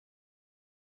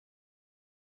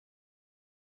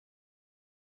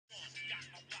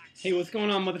Hey, what's going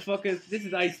on, motherfuckers? This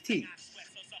is Ice-T.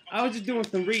 I was just doing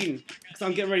some reading because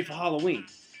I'm getting ready for Halloween.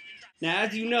 Now,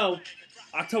 as you know,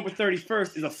 October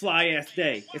 31st is a fly-ass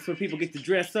day. It's where people get to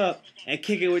dress up and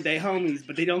kick it with their homies,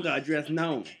 but they don't gotta dress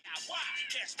known.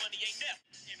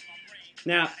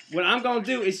 Now, what I'm gonna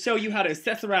do is show you how to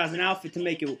accessorize an outfit to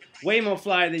make it way more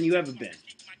fly than you ever been.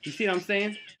 You see what I'm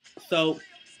saying? So,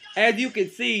 as you can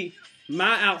see,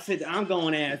 my outfit that I'm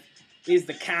going as is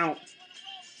the Count.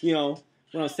 You know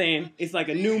what I'm saying? It's like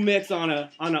a new mix on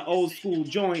an old school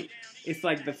joint. It's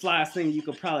like the flyest thing you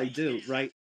could probably do,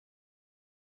 right?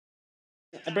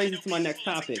 That brings me to my next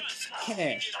topic.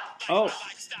 Cash. Oh,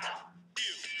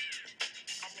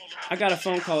 I got a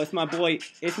phone call. It's my boy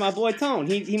Tone.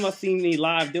 He must see me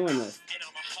live doing this.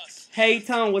 Hey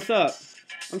Tone, what's up?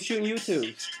 I'm shooting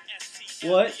YouTube.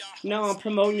 What? No, I'm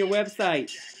promoting your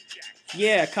website.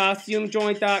 Yeah,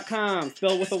 costumejoint.com,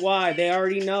 spelled with a Y. They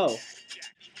already know.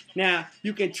 Now,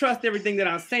 you can trust everything that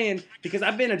I'm saying because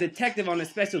I've been a detective on the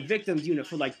Special Victims Unit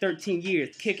for like 13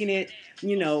 years, kicking it,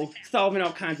 you know, solving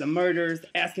all kinds of murders,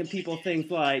 asking people things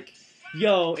like,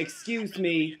 yo, excuse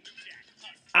me,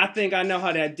 I think I know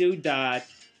how that dude died.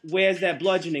 Where's that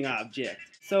bludgeoning object?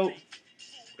 So,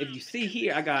 if you see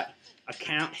here, I got a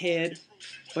count head,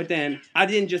 but then I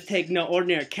didn't just take no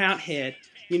ordinary count head.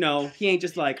 You know, he ain't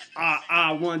just like,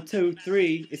 1, 2,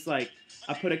 3. It's like,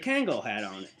 I put a Kango hat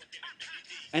on it.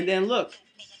 And then look,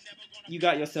 you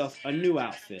got yourself a new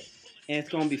outfit. And it's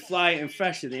going to be flyer and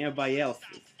fresher than everybody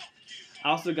else's. I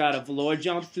also got a velour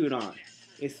jumpsuit on.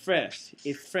 It's fresh.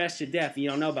 It's fresh to death. And you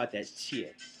don't know about that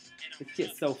shit. This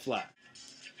shit's so fly.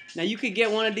 Now, you could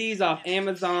get one of these off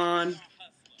Amazon.com.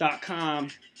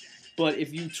 But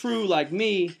if you true like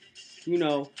me, you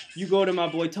know, you go to my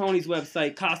boy Tony's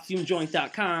website,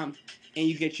 costumejoint.com, and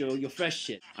you get your fresh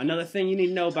shit. Another thing you need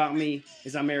to know about me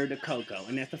is I'm married to Coco,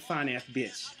 and that's a fine-ass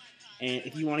bitch. And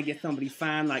if you want to get somebody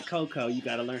fine like Coco, you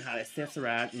got to learn how to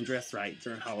accessorize and dress right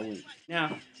during Halloween.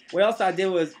 Now, what else I did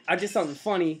was, I did something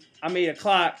funny. I made a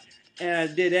clock, and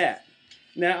I did that.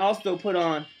 Now, I also put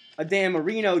on a damn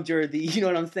merino jersey, you know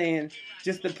what I'm saying?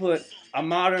 Just to put a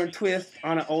modern twist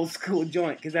on an old school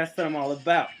joint, because that's what I'm all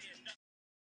about.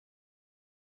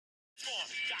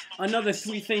 Another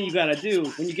sweet thing you gotta do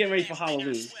when you get ready for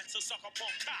Halloween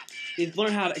is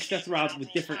learn how to accessorize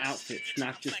with different outfits,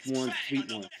 not just one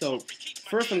sweet one. So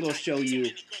first I'm gonna show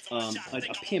you like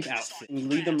a pimp outfit. And you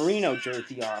leave the merino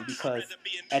jersey on because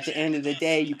at the end of the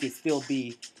day you can still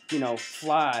be, you know,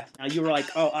 fly. Now you're like,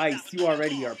 oh Ice, you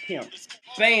already are a pimp.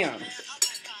 Bam!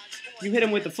 You hit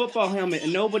him with the football helmet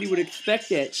and nobody would expect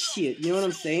that shit. You know what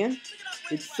I'm saying?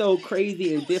 It's so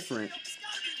crazy and different.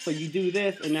 So you do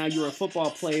this, and now you're a football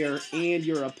player, and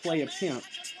you're a player pimp.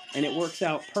 And it works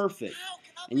out perfect.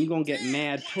 And you're going to get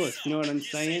mad puss. You know what I'm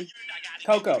saying?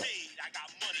 Coco,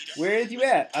 where is you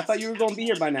at? I thought you were going to be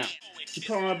here by now. You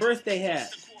put on a birthday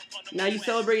hat. Now you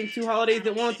celebrating 2 holidays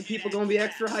at once, and people are going to be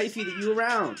extra hyphy that you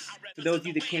around. For those of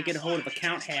you that can't get a hold of a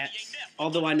count hat,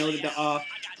 although I know that there are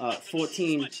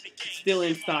 14 still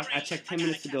in stock, I checked 10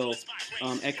 minutes ago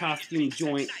at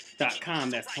costumejoint.com.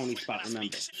 That's Tony's spot,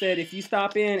 remember. Said if you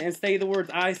stop in and say the words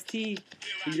Ice-T,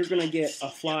 you're going to get a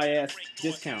fly-ass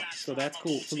discount. So that's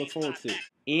cool to look forward to.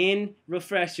 In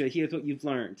refresher, here's what you've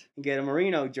learned. Get a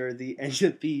merino jersey and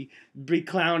just be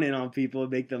clowning on people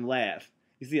and make them laugh.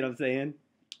 You see what I'm saying?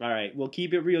 Alright, well,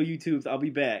 keep it real, YouTubes. I'll be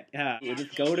back.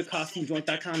 Just go to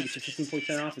costumejoint.com, get your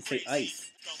 15% off, and say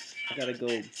Ice. I gotta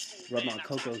go rub on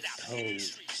Coco's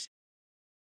toes.